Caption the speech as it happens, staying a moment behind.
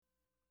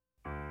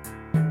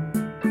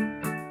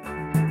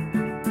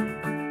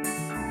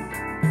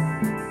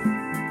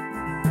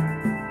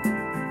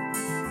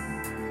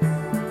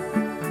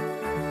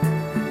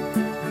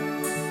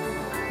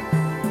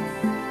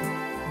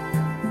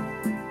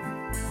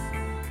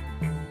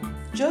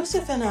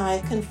Joseph and I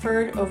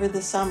conferred over the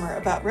summer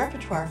about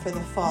repertoire for the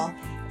fall,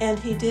 and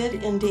he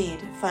did indeed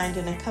find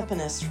an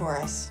accompanist for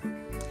us.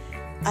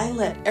 I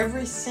let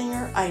every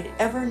singer I'd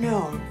ever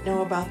known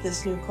know about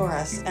this new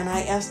chorus, and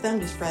I asked them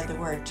to spread the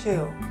word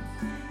too.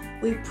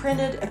 We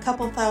printed a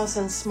couple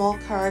thousand small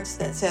cards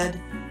that said,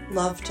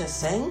 "Love to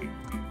sing?"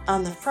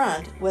 on the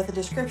front, with a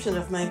description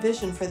of my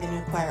vision for the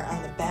new choir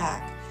on the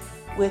back,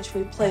 which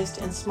we placed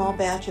in small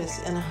batches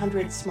in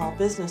 100 small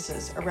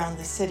businesses around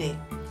the city.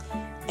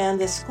 And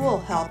the school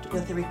helped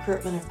with the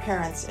recruitment of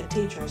parents and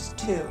teachers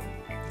too.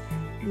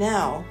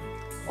 Now,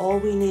 all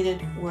we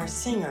needed were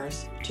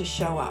singers to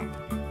show up.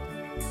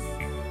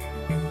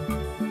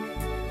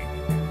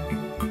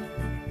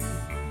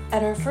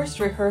 At our first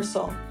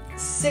rehearsal,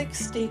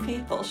 60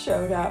 people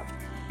showed up.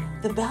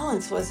 The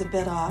balance was a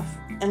bit off,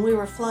 and we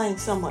were flying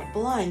somewhat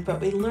blind,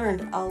 but we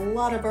learned a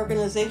lot of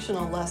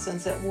organizational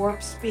lessons at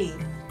warp speed.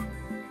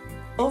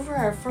 Over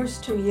our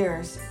first 2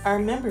 years, our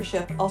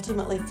membership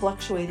ultimately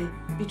fluctuated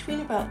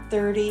between about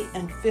 30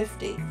 and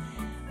 50,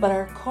 but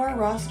our core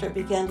roster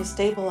began to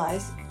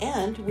stabilize,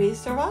 and we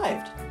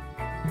survived.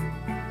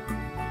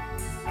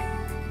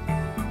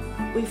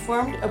 We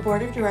formed a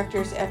board of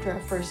directors after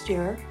our first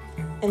year,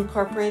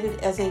 incorporated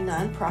as a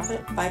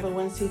nonprofit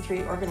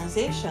 501c3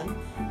 organization,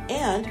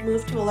 and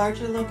moved to a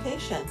larger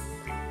location,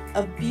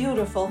 a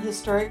beautiful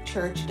historic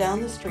church down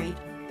the street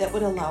that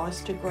would allow us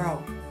to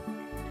grow.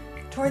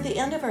 Toward the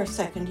end of our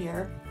second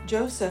year,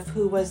 Joseph,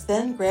 who was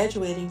then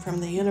graduating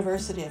from the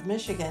University of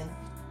Michigan,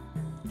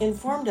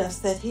 informed us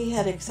that he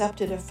had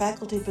accepted a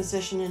faculty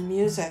position in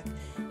music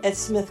at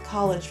Smith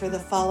College for the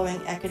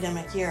following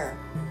academic year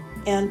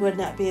and would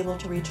not be able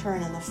to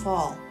return in the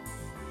fall.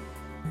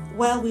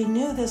 While we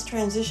knew this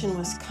transition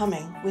was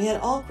coming, we had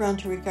all grown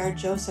to regard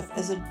Joseph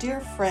as a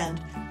dear friend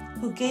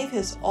who gave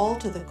his all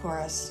to the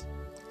chorus.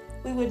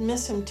 We would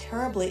miss him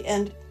terribly,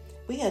 and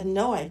we had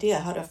no idea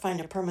how to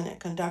find a permanent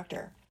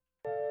conductor.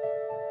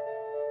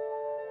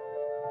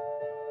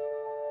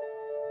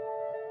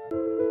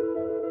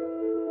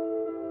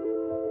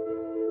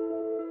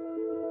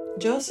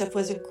 Joseph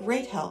was a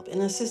great help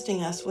in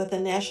assisting us with a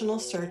national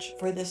search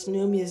for this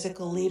new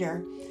musical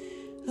leader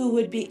who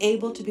would be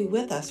able to be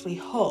with us, we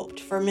hoped,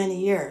 for many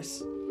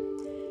years.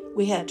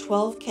 We had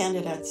 12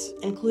 candidates,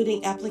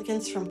 including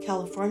applicants from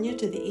California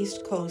to the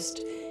East Coast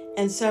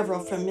and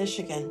several from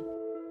Michigan.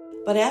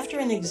 But after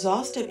an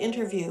exhaustive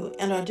interview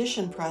and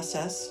audition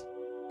process,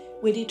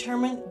 we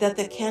determined that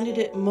the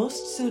candidate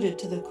most suited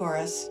to the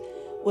chorus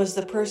was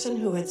the person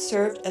who had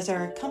served as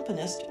our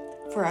accompanist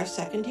for our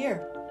second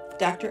year,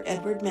 Dr.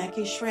 Edward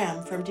Mackey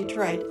Schramm from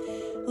Detroit,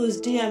 whose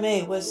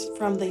DMA was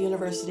from the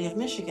University of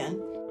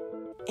Michigan,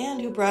 and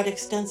who brought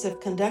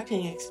extensive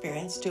conducting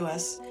experience to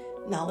us,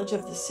 knowledge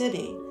of the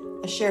city,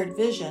 a shared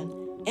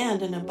vision,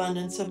 and an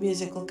abundance of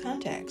musical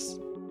contacts.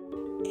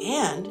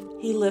 And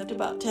he lived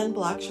about 10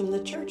 blocks from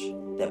the church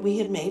that we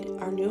had made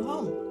our new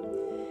home.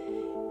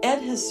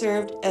 Ed has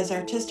served as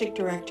artistic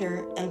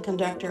director and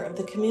conductor of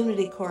the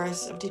Community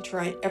Chorus of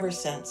Detroit ever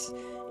since,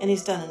 and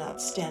he's done an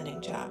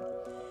outstanding job.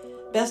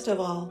 Best of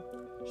all,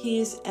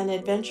 he's an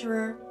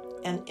adventurer,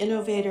 an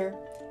innovator,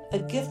 a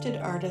gifted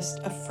artist,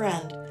 a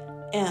friend,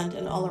 and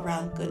an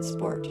all-around good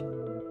sport.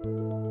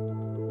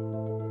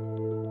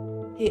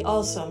 He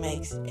also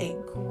makes a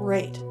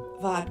great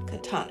vodka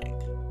tonic.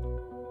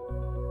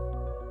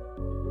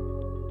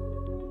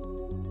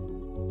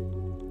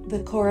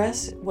 The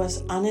chorus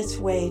was on its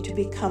way to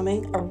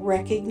becoming a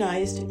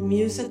recognized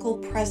musical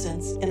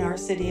presence in our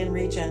city and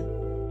region.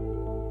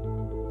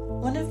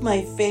 One of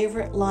my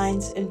favorite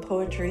lines in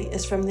poetry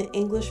is from the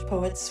English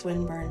poet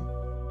Swinburne.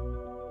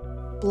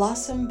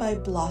 Blossom by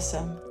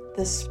blossom,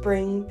 the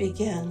spring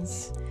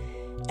begins.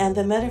 And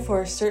the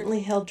metaphor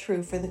certainly held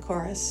true for the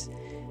chorus.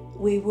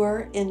 We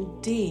were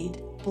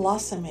indeed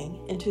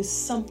blossoming into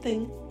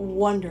something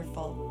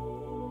wonderful.